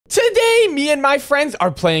Today, me and my friends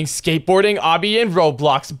are playing skateboarding obby in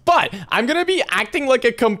Roblox, but I'm gonna be acting like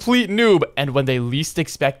a complete noob, and when they least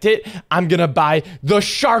expect it, I'm gonna buy the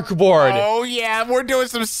SHARKBOARD. Oh yeah, we're doing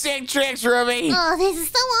some sick tricks, Ruby. Oh, this is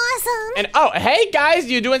so awesome. And oh, hey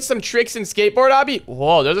guys, you doing some tricks in skateboard obby?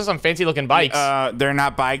 Whoa, those are some fancy looking bikes. They're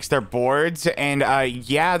not bikes, they're boards, and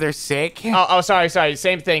yeah, they're sick. Oh, sorry,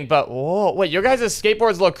 same thing, but whoa, wait, your guys'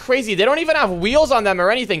 skateboards look crazy. They don't even have wheels on them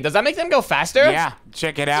or anything. Does that make them go faster? Yeah,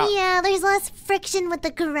 check it out. Yeah, there's less friction with the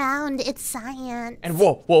ground. It's science. And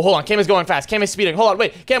whoa, hold on. Cam is going fast. Cam is speeding. Hold on,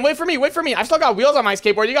 wait. Cam, wait for me. I've still got wheels on my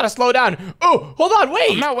skateboard. You gotta slow down. Oh, hold on,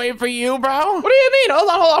 wait. I'm not waiting for you, bro. What do you mean?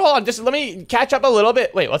 Hold on. Just let me catch up a little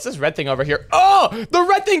bit. Wait, what's this red thing over here? Oh, the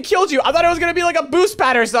red thing killed you. I thought it was gonna be like a boost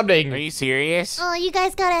pad or something. Are you serious? Oh, you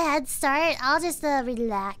guys got a head start. I'll just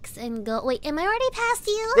relax and go. Wait, am I already past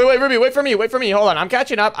you? Wait, Ruby, wait for me. Hold on, I'm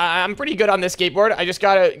catching up. I'm pretty good on this skateboard. I just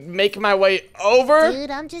gotta make my way over. Dude,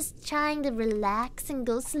 I'm just trying to relax and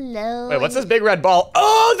go slow. Wait, what's this big red ball?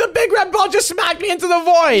 Oh, the big red ball just smacked me into the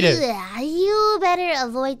void. Yeah, you better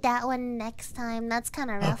avoid that one next time. That's kind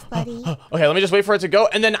of rough, buddy. Okay, let me just wait for it to go,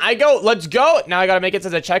 and then I go. Let's go. Now I gotta make it to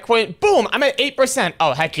the checkpoint. Boom, I'm at 8%.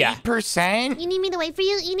 Oh, heck yeah. 8%? You need me to wait for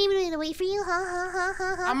you?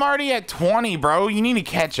 I'm already at 20, bro. You need to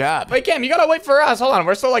catch up. Wait, Cam, you gotta wait for us. Hold on,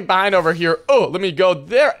 we're still like behind over here. Oh, let me go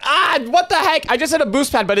there. Ah, what the heck? I just hit a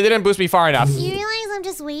boost pad, but it didn't boost me far enough. You realize I'm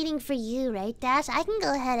just waiting for you, right, Dash? I can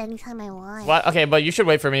go ahead anytime I want. What? Okay, but you should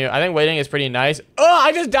wait for me. I think waiting is pretty nice. Oh,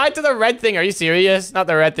 I just died to the red thing. Are you serious? Not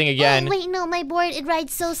the red thing again. Oh, wait, no, my board, it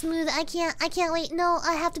rides so smooth. I can't wait. No,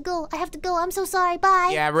 I have to go. I'm so sorry.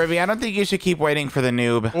 Bye. Yeah, Ruby, I don't think you should keep waiting for the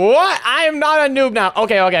noob. What? I am not a noob now.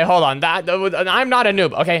 Okay, hold on. I'm not a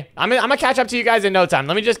noob, okay? I'm gonna catch up to you guys in no time.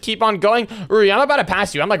 Let me just keep on going. Ruby, I'm about to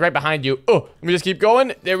pass you. I'm like right behind you. Oh, let me just keep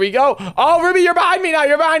going. There we go. Oh, Ruby, you're behind me now.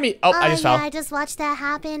 Oh, I just fell. I just watched that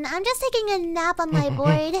happen. I'm just taking a nap on my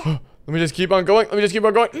board. Let me just keep on going. No!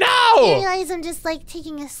 You realize I'm just like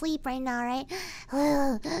taking a sleep right now, right?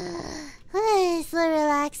 It's so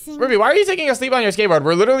relaxing. Ruby, why are you taking a sleep on your skateboard?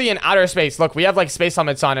 We're literally in outer space. Look, we have like space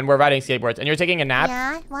helmets on and we're riding skateboards. And you're taking a nap?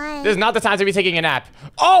 Yeah, why? This is not the time to be taking a nap.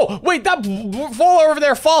 Oh, wait, that ball over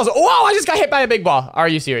there falls. Whoa, I just got hit by a big ball. Are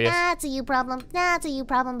you serious? That's a you problem, buddy.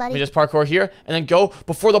 Let me just parkour here and then go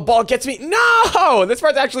before the ball gets me. No! This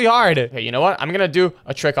part's actually hard. Okay, you know what? I'm gonna do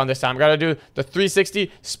a trick on this time. I'm gonna do the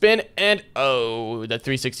 360 spin and oh, the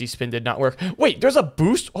 360 spin did not work. Wait, there's a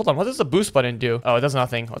boost? Hold on, what does the boost button do? Oh, it does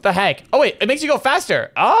nothing. What the heck? Oh, wait, it makes you go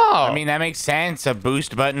faster. Oh. I mean, that makes sense. A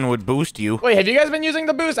boost button would boost you. Wait, have you guys been using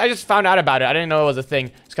the boost? I just found out about it. I didn't know it was a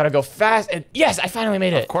thing. Just gotta go fast and yes, I finally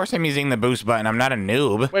made it. Of course I'm using the boost button. I'm not a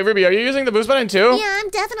noob. Wait, Ruby, are you using the boost button too? Yeah, I'm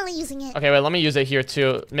definitely using it. Okay, wait, let me use it here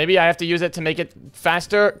too. Maybe I have to use it to make it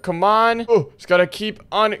faster. Come on. Oh, just gotta keep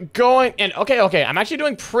on going. And okay, I'm actually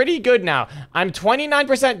doing pretty good now. I'm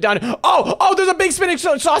 29% done. Oh, there's a big spinning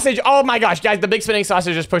sausage. Oh my gosh, guys, the big spinning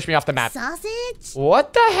sausage just pushed me off the map. Sausage?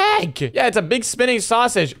 What the heck? Yeah, it's a big spinning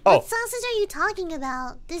sausage. Oh. What sausage are you talking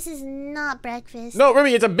about? This is not breakfast. No,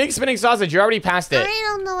 Ruby, it's a big spinning sausage. You're already past it. I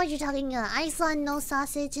don't know what you're talking about. I saw no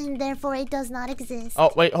sausage and therefore it does not exist.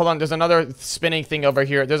 Oh, wait, hold on. There's another spinning thing over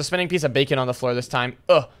here. There's a spinning piece of bacon on the floor this time.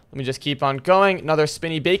 Ugh. Let me just keep on going. Another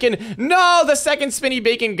spinny bacon. No, the second spinny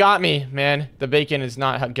bacon got me. Man, the bacon is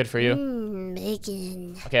not good for you.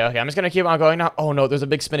 Bacon. Okay, I'm just gonna keep on going now. Oh no, there's a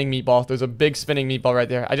big spinning meatball. There's a big spinning meatball right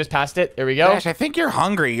there. I just passed it. There we go. Dash, I think you're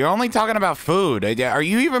hungry. You're only talking about food. Are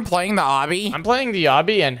you even playing the obby? I'm playing the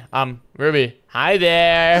obby and, Ruby. Hi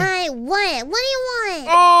there. Hi, what? What do you want?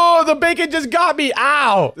 Oh, the bacon just got me.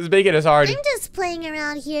 Ow. This bacon is hard. I'm just playing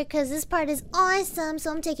around here because this part is awesome,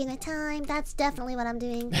 so I'm taking the time. That's definitely what I'm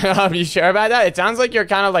doing. You sure about that? It sounds like you're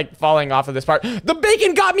kind of like falling off of this part. The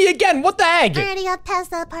bacon got me again. What the heck? I already got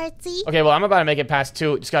past that part, see? Okay, well, I'm about to make it past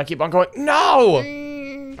 2. Just gotta keep on going. No!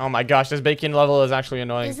 Oh my gosh, this bacon level is actually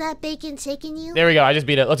annoying. Is that bacon shaking you? There we go. I just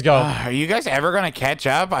beat it. Let's go. Are you guys ever gonna catch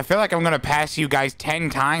up? I feel like I'm gonna pass you guys 10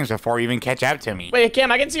 times before you even catch up to me. Wait,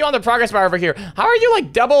 Cam, I can see you on the progress bar over here. How are you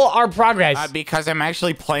like double our progress? Because I'm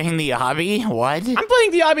actually playing the obby. What? I'm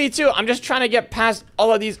playing the obby too. I'm just trying to get past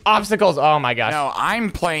all of these obstacles. Oh my gosh. No, I'm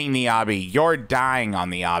playing the obby. You're dying on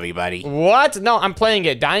the obby, buddy. What? No, I'm playing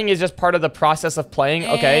it. Dying is just part of the process of playing.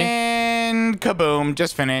 Okay. And kaboom,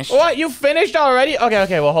 just finished. What? You finished already?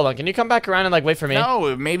 Okay. Well, hold on. Can you come back around and like wait for me?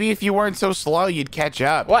 No, maybe if you weren't so slow, you'd catch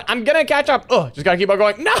up. What? I'm gonna catch up. Oh, just gotta keep on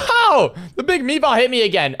going. No! The big meatball hit me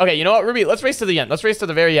again. Okay, you know what, Ruby? Let's race to the end. Let's race to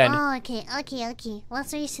the very end. Oh, okay.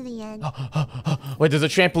 Let's race to the end. Wait, there's a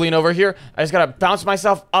trampoline over here. I just gotta bounce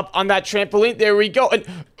myself up on that trampoline. There we go. And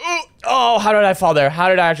oh, how did I fall there? How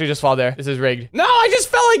did I actually just fall there? This is rigged. No, I just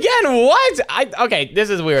fell again. What? Okay, this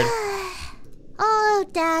is weird. Oh,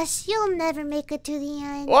 Dash, you'll never make it to the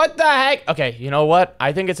end. What the heck? Okay, you know what?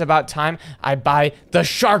 I think it's about time I buy the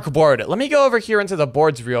shark board. Let me go over here into the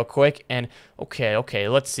boards real quick and okay,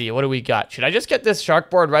 let's see. What do we got? Should I just get this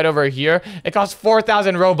shark board right over here? It costs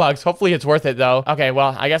 4,000 Robux. Hopefully it's worth it though. Okay,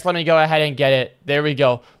 well, I guess let me go ahead and get it. There we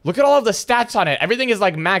go. Look at all of the stats on it. Everything is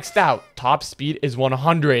like maxed out. Top speed is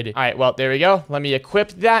 100. All right, well, there we go. Let me equip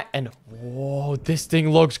that and whoa, this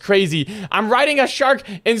thing looks crazy. I'm riding a shark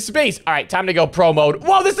in space. All right, time to go pro mode.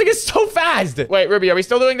 Whoa, this thing is so fast. Wait, Ruby, are we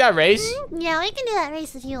still doing that race? Yeah, we can do that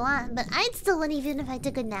race if you want, but I'd still win even if I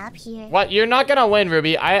took a nap here. What? You're not gonna win,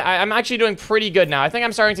 Ruby. I'm actually doing pretty good now. I think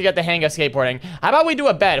I'm starting to get the hang of skateboarding. How about we do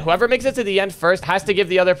a bet? Whoever makes it to the end first has to give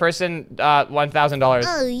the other person $1,000.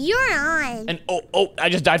 Oh, you're on. And oh, I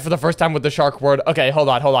just died for the first time with the shark board. Okay, hold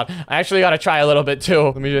on. I actually gotta try a little bit too.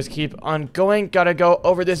 Let me just keep on going. Gotta go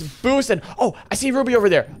over this boost and oh, I see Ruby over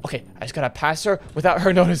there. Okay, I just gotta pass her without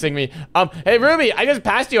her noticing me. Hey Ruby, I just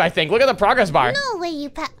passed you, I think. Look at the progress bar. No way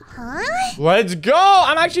you huh? Let's go.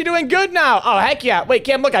 I'm actually doing good now. Oh, heck yeah. Wait,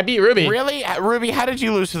 Cam, look, I beat Ruby. Really? Ruby, how did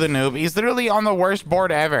you lose to the noob? He's literally on the worst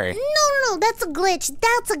board ever. No, that's a glitch.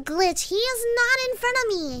 That's a glitch. He is not in front of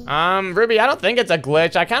me. Ruby, I don't think it's a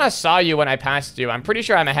glitch. I kind of saw you when I passed you. I'm pretty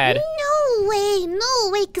sure I'm ahead. No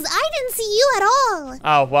way, because I didn't see you at all.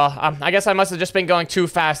 Oh, well, I guess I must have just been going too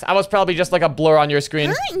fast. I was probably just like a blur on your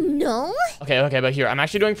screen. No. Okay, but here, I'm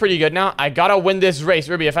actually doing pretty good now. I gotta win this race.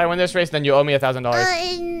 Ruby, if I win this race, then you owe me $1,000.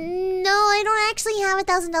 No, I don't actually have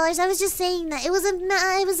 $1,000. I was just saying that. It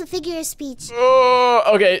was a figure of speech. Oh,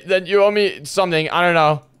 okay, then you owe me something. I don't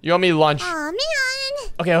know. You owe me lunch. Aw, man.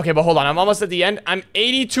 Okay, but hold on. I'm almost at the end. I'm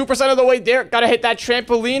 82% of the way there. Gotta hit that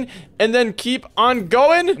trampoline and then keep on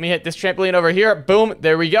going. Let me hit this trampoline over here. Boom.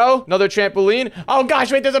 There we go. Another trampoline. Oh,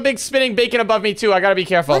 gosh. Wait, there's a big spinning bacon above me, too. I gotta be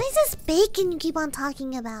careful. What is this bacon you keep on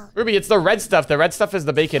talking about? Ruby, it's the red stuff. The red stuff is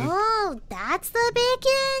the bacon. Oh, that's the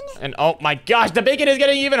bacon? And oh, my gosh. The bacon is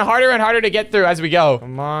getting even harder and harder to get through as we go.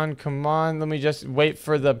 Come on. Let me just wait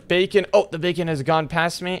for the bacon. Oh, the bacon has gone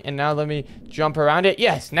past me. And now let me jump around it.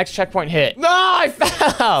 Yes. Next checkpoint hit. No, I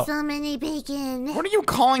fell. So many bacon. What are you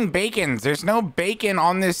calling bacons? There's no bacon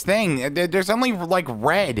on this thing. There's only like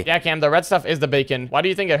red. Yeah, Cam, the red stuff is the bacon. Why do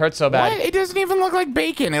you think it hurts so bad? What? It doesn't even look like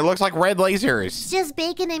bacon. It looks like red lasers. It's just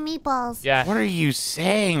bacon and meatballs. Yeah. What are you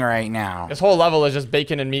saying right now? This whole level is just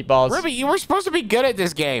bacon and meatballs. Ruby, you were supposed to be good at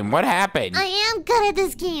this game. What happened? I am good at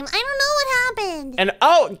this game. I don't know what happened. And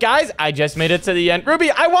oh, guys, I just made it to the end. Ruby,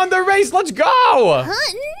 I won the race. Let's go. Huh?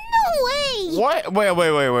 No way. What?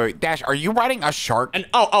 Wait. Dash, are you riding a shark? And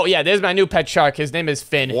oh yeah, there's my new pet shark. His name is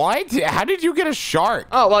Finn. What? How did you get a shark?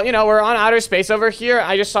 Oh, well, you know, we're on outer space over here.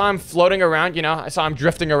 I just saw him floating around, you know. I saw him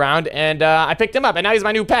drifting around, and I picked him up, and now he's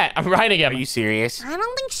my new pet. I'm riding him. Are you serious? I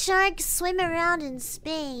don't think sharks swim around in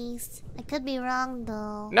space. I could be wrong,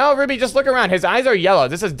 though. No, Ruby, just look around. His eyes are yellow.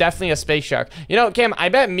 This is definitely a space shark. You know, Cam, I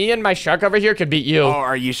bet me and my shark over here could beat you. Oh,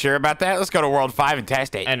 are you sure about that? Let's go to World 5 and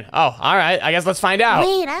test it. And, oh, all right. I guess let's find out.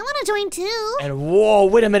 Wait, I want to join too. And whoa,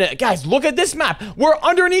 wait a minute. Guys, look at this map. We're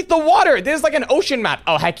underneath the water. There's like an ocean map.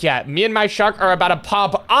 Oh, heck yeah. Me and my shark are about to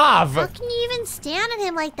pop off. How can you even stand at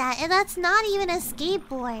him like that? And that's not even a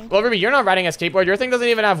skateboard. Well, Ruby, you're not riding a skateboard. Your thing doesn't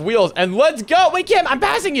even have wheels. And let's go. Wait, Cam, I'm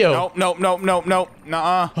passing you. Nope.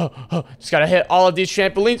 Nuh-uh. Just gotta hit all of these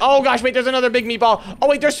trampolines. Oh, gosh, wait, there's another big meatball. Oh,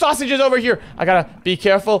 wait, there's sausages over here. I gotta be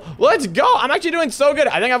careful. Let's go. I'm actually doing so good.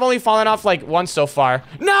 I think I've only fallen off like once so far.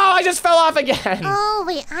 No, I just fell off again. Oh,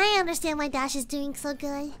 wait, I understand why Dash is doing so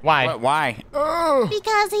good. Why? What? Why?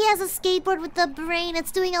 Because he has a skateboard with a brain.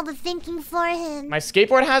 It's doing all the thinking for him. My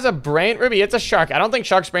skateboard has a brain? Ruby, it's a shark. I don't think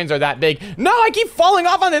sharks' brains are that big. No, I keep falling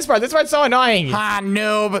off on this part. This part's so annoying. Ha,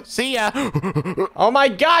 noob. See ya. Oh my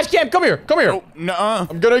gosh, Cam, come here. Oh, nuh-uh.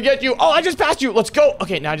 I'm gonna get you. Oh, I just passed you. Let's go.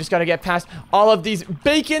 Okay, now I just gotta get past all of these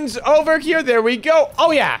bacons over here. There we go.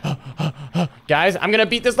 Oh, yeah. Guys, I'm gonna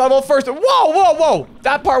beat this level first. Whoa.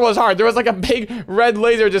 That part was hard. There was like a big red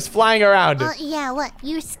laser just flying around. Yeah, what?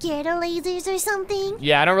 You're scared of lasers or something?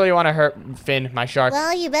 Yeah, I don't really want to hurt Finn, my shark.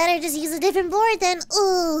 Well, you better just use a different board then.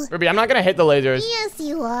 Ooh. Ruby, I'm not gonna hit the lasers. Yes,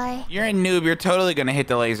 you are. You're a noob. You're totally gonna hit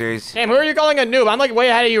the lasers. Damn, who are you calling a noob? I'm like way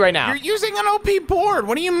ahead of you right now. You're using an OP board.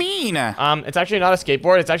 What do you mean? It's actually not a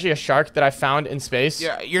skateboard. It's actually a shark that I found in space.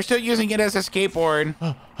 Yeah, you're still using it as a skateboard.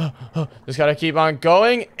 Just gotta keep on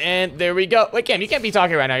going, and there we go. Wait, Cam, you can't be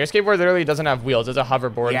talking right now. Your skateboard literally doesn't have wheels. It's a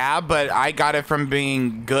hoverboard. Yeah, but I got it from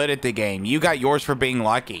being good at the game. You got yours for being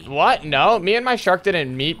lucky. What? No, me and my shark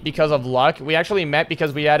didn't meet because of luck. We actually met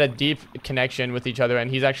because we had a deep connection with each other, and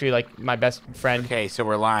he's actually like my best friend. Okay, so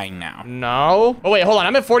we're lying now. No. Oh, wait, hold on.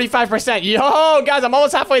 I'm at 45%. Yo, guys, I'm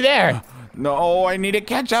almost halfway there. No, I need to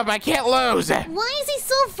catch up. I can't lose. Why is he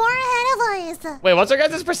so far ahead of us? Wait, what's our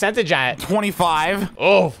guys' percentage at? 25.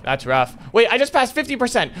 Oh, that's rough. Wait, I just passed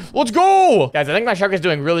 50%. Let's go! Guys, I think my shark is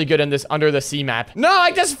doing really good in this under the sea map. No,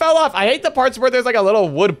 I just fell off. I hate the parts where there's like a little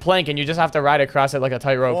wood plank and you just have to ride across it like a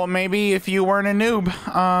tightrope. Well, maybe if you weren't a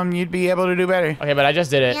noob, you'd be able to do better. Okay, but I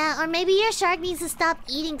just did it. Yeah, or maybe your shark needs to stop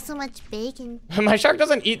eating so much bacon. My shark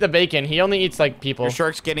doesn't eat the bacon. He only eats like people. Your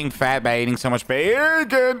shark's getting fat by eating so much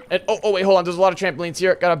bacon. And, oh, wait, hold on. There's a lot of trampolines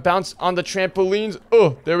here. Gotta bounce on the trampolines.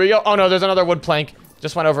 Oh, there we go. Oh, no, there's another wood plank.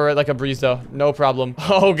 Just went over it like a breeze, though. No problem.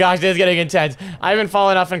 Oh, gosh, this is getting intense. I haven't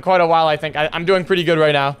fallen off in quite a while, I think. I'm doing pretty good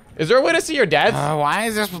right now. Is there a way to see your dads? Why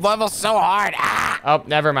is this level so hard? Ah! Oh,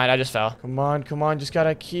 never mind. I just fell. Come on, come on. Just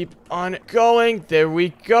gotta keep on going. There we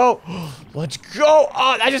go. Let's go.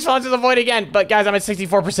 Oh, I just fell into the void again. But, guys, I'm at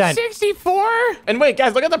 64%. 64? And wait,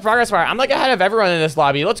 guys, look at the progress bar. I'm like ahead of everyone in this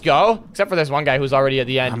lobby. Let's go. Except for this one guy who's already at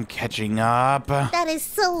the end. I'm catching up. That is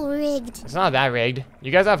so rigged. It's not that rigged.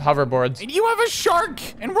 You guys have hoverboards. And you have a shark,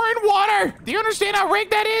 and we're in water. Do you understand how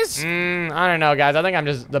rigged that is? I don't know, guys. I think I'm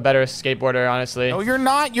just the better skateboarder, honestly. No, you're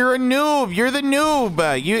not. You're a noob. You're the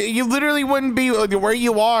noob. You literally wouldn't be where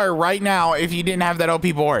you are right now if you didn't have that OP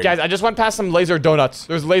board. Guys, I just went past some laser donuts.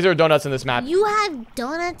 There's laser donuts in this map. You have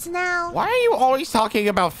donuts now? Why are you always talking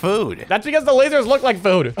about food? That's because the lasers look like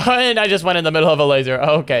food. And I just went in the middle of a laser.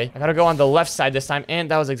 Okay. I gotta go on the left side this time. And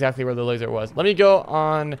that was exactly where the laser was. Let me go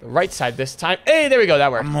on the right side this time. Hey, there we go.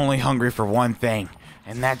 That worked. I'm only hungry for one thing.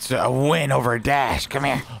 And that's a win over Dash. Come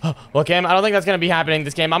here. Well, Cam, I don't think that's going to be happening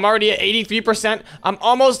this game. I'm already at 83%. I'm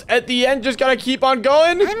almost at the end. Just got to keep on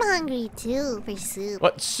going. I'm hungry, too, for soup.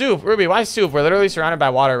 What? Soup? Ruby, why soup? We're literally surrounded by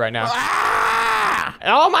water right now. Ah!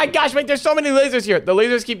 Oh, my gosh. Wait, there's so many lasers here. The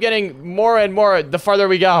lasers keep getting more and more the farther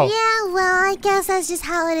we go. Yeah, well, I guess that's just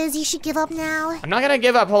how it is. You should give up now. I'm not going to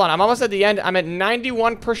give up. Hold on. I'm almost at the end. I'm at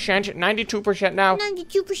 91%, 92% now.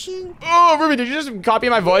 92%. Oh, Ruby, did you just copy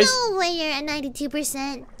my voice? No way you're at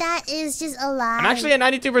 92%. That is just a lie. I'm actually at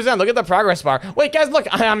 92%. Look at the progress bar. Wait, guys, look.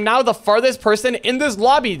 I am now the farthest person in this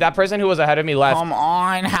lobby. That person who was ahead of me left. Come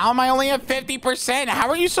on. How am I only at 50%? How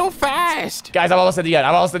are you so fast? Guys, I'm almost at the end.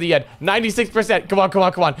 I'm almost at the end. 96%. Come on, come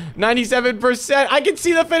on, come on. 97%. I can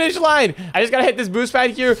see the finish line. I just gotta hit this boost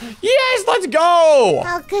pad here. Yes, let's go.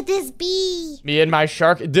 How could this be? Me and my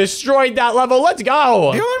shark destroyed that level. Let's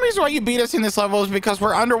go. The only reason why you beat us in this level is because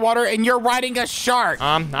we're underwater and you're riding a shark.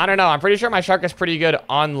 I don't know. I'm pretty sure my shark is pretty good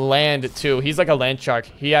on land, too. He's like a land shark.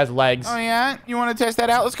 He has legs. Oh, yeah? You want to test that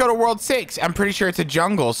out? Let's go to World 6. I'm pretty sure it's a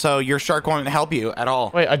jungle, so your shark won't help you at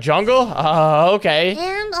all. Wait, a jungle? Okay.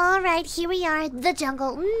 And all right, here we are, the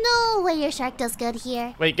jungle. No way your shark does good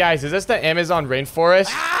here. Wait, guys, is this the Amazon rainforest?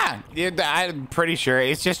 Ah! I'm pretty sure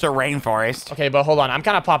it's just a rainforest. Okay, but hold on. I'm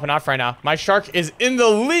kind of popping off right now. My shark is in the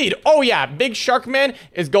lead. Oh, yeah. Big Shark Man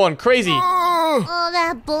is going crazy. Oh,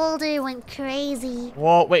 that boulder went crazy.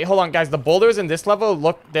 Whoa, wait, hold on, guys. The boulders in this level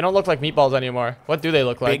they don't look like meatballs anymore. What do they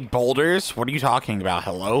look like? Big boulders? What are you talking about?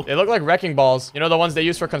 Hello? They look like wrecking balls. You know, the ones they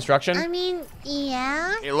use for construction? I mean,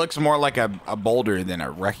 yeah. It looks more like a boulder than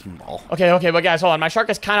a wrecking ball. Okay, but guys, hold on. My shark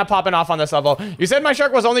is kind of popping off on this level. You said my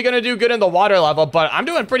shark was only going to do good in the water level, but I'm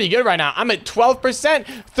doing pretty good right now. I'm at 12%,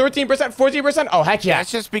 13%, 14%. Oh, heck yeah.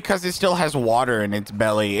 That's just because it still has water in its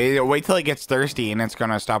belly. Wait till it gets thirsty and it's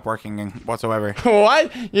going to stop working whatsoever.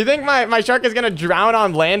 What? You think my shark is going to drown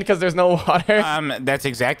on land because there's no water? That's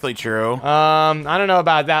exactly true. I don't know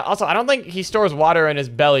about that. Also, I don't think he stores water in his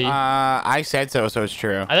belly. I said so it's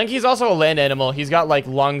true. I think he's also a land animal. He's got like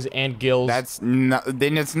lungs and gills.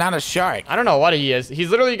 Then it's not a shark. I don't know what he is. He's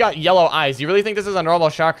literally got yellow eyes. You really think this is a normal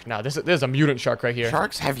shark? No, this is a mutant shark right here.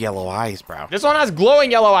 Sharks have yellow eyes, bro. This one has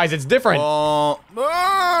glowing yellow eyes. It's different.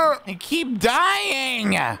 I keep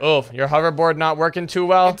dying. Oof, your hoverboard not working too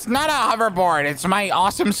well. It's not a hoverboard. It's my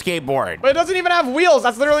awesome skateboard. But it doesn't even have wheels.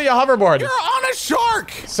 That's literally a hoverboard. You're on a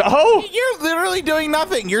shark. So? You're literally doing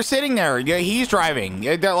nothing. You're sitting there. He's driving.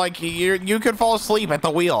 Like you could fall asleep at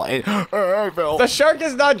the wheel. I fell. The shark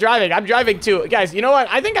is not driving. I'm driving too. Guys, you know what?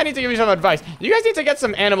 I think I need to give you some advice. You guys need to get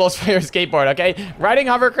some animals for your skateboard, okay? Riding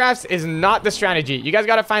hovercrafts is not the strategy. You guys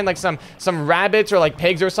gotta find like some rabbits or like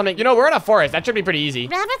pigs or something. You know, we're in a forest. That should be pretty easy.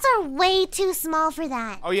 Rabbits are way too small for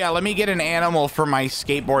that. Oh yeah, let me get an animal for my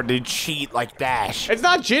skateboard to cheat like Dash. It's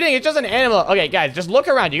not cheating. It's just an animal. Okay, guys, just look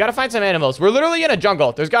around. You gotta find some animals. We're literally in a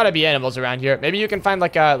jungle. There's gotta be animals around here. Maybe you can find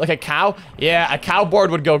like a cow. Yeah, a cow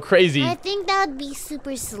board would go crazy. I think that that would be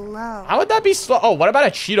super slow. How would that be slow? Oh, what about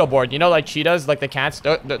a cheetah board? You know, like cheetahs, like the cats?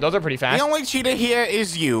 Those are pretty fast. The only cheetah here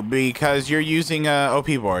is you because you're using a OP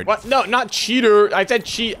board. What? No, not cheater. I said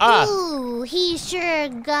cheetah. Ooh, he sure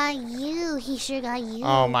got you. He sure got you.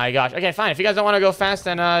 Oh my gosh. Okay, fine. If you guys don't want to go fast,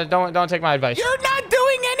 then don't take my advice. You're not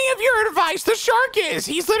doing any of your advice. The shark is.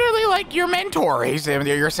 He's literally like your mentor. He's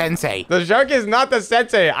your sensei. The shark is not the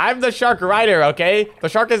sensei. I'm the shark rider, okay? The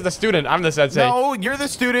shark is the student. I'm the sensei. No, you're the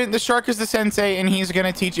student. The shark is the sensei, and he's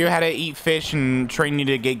gonna teach you how to eat fish and train you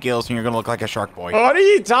to get gills, and you're gonna look like a shark boy. What are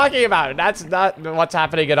you talking about? That's not what's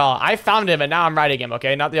happening at all. I found him, and now I'm riding him,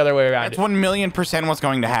 okay? Not the other way around. That's 1,000,000% what's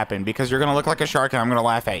going to happen because you're gonna look like a shark, and I'm gonna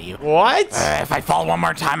laugh at you. What? If I fall one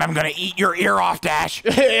more time, I'm gonna eat your ear off, Dash.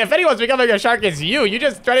 If anyone's becoming a shark, it's you. You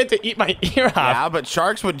just tried to eat my ear off. Yeah, but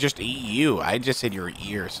sharks would just eat you. I just said your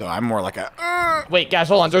ear, so I'm more like a... Wait, guys,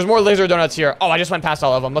 hold on. There's more laser donuts here. Oh, I just went past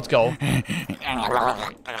all of them. Let's go. Damn,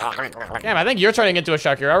 I think you're turning into a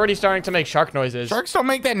shark. You're already starting to make shark noises. Sharks don't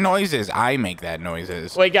make that noises. I make that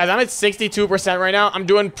noises. Wait, guys, I'm at 62% right now. I'm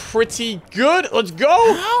doing pretty good. Let's go.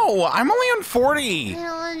 No, I'm only on 40. I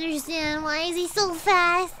don't understand. Why is he so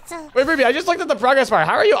fast? Wait, Ruby, I just looked at the progress bar.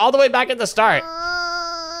 How are you all the way back at the start?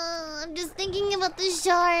 I'm just thinking about the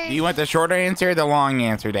shark. Do you want the shorter answer or the long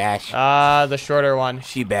answer, Dash? The shorter one.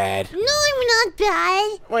 She bad. No, I'm not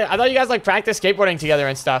bad. Wait, I thought you guys like practice skateboarding together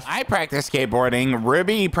and stuff. I practice skateboarding.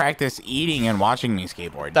 Ruby practice eating and watching me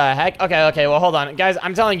skateboard. The heck? Okay, well, hold on. Guys,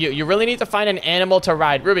 I'm telling you, you really need to find an animal to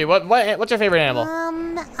ride. Ruby, what's your favorite animal?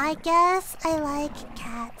 I guess I like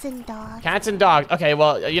cats and dogs. Cats and dogs. Okay,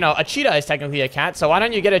 well, you know, a cheetah is technically a cat, so why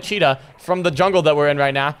don't you get a cheetah from the jungle that we're in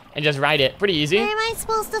right now and just ride it? Pretty easy. Where am I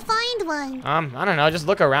supposed to find one? I don't know, just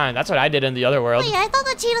look around. That's what I did in the other world. Wait, I thought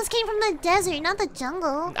the cheetahs came from the desert, not the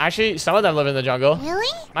jungle. Actually, some of them live in the jungle. Really?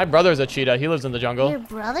 My brother's a cheetah. He lives in the jungle. Your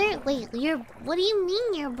brother? Wait, what do you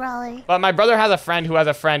mean your brother? But my brother has a friend who has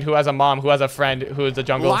a friend who has a mom who has a friend who is the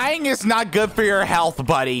jungle. Lying is not good for your health,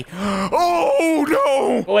 buddy. Oh,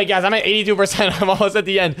 no. Oh, wait, guys, I'm at 82%. I'm almost at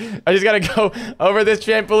the end. I just gotta go over this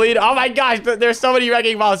trampoline. Oh my gosh, there's so many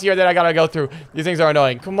wrecking balls here that I gotta go through. These things are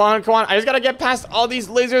annoying. Come on. I just gotta get past all these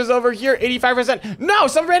lasers over here. 85%. No,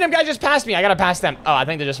 some random guy just passed me. I gotta pass them. Oh, I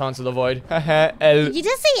think they just fell into the void. Did you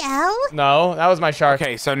just say L? No, that was my shark.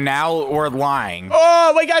 Okay, so now we're lying.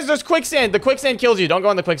 Oh, wait, guys, there's quicksand. The quicksand kills you. Don't go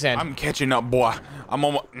in the quicksand. I'm catching up, boy. I'm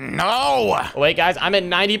almost... No! Wait, guys, I'm at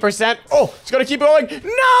 90%. Oh, it's gonna keep going. No,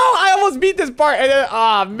 I almost beat this part. And then,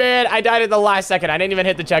 oh, man, I died at the last second. I didn't even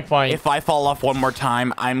hit the checkpoint. If I fall off one more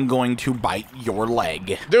time, I'm going to bite your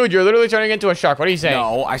leg. Dude, you're literally turning into a shark. What are you saying?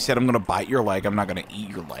 No, I said I'm going to bite your leg. I'm not going to eat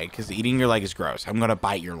your leg because eating your leg is gross. I'm going to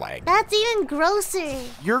bite your leg. That's even grosser.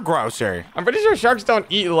 You're grosser. I'm pretty sure sharks don't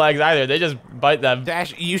eat legs either. They just bite them.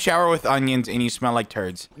 Dash, you shower with onions and you smell like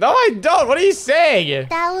turds. No, I don't. What are you saying?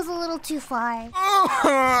 That was a little too far. If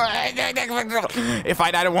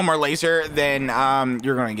I died at one more laser, then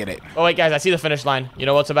you're going to get it. Oh, wait, guys, I see the finish line. You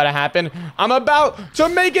know what's about to happen? I'm about to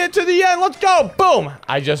make it to the end. Let's go. Boom.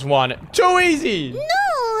 I just won. Too easy.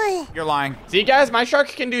 No. You're lying. See, guys, my shark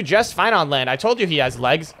can do just fine on land. I told you he has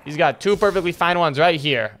legs. He's got two perfectly fine ones right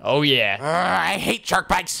here. Oh, yeah. I hate shark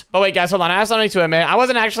bites. Oh, wait, guys, hold on. I have something to admit. I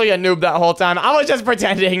wasn't actually a noob that whole time. I was just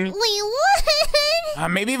pretending. Wait,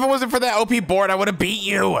 what? Maybe if it wasn't for that OP board, I would have beat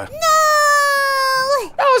you. No.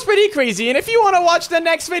 That was pretty crazy. And if you want to watch the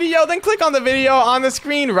next video, then click on the video on the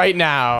screen right now.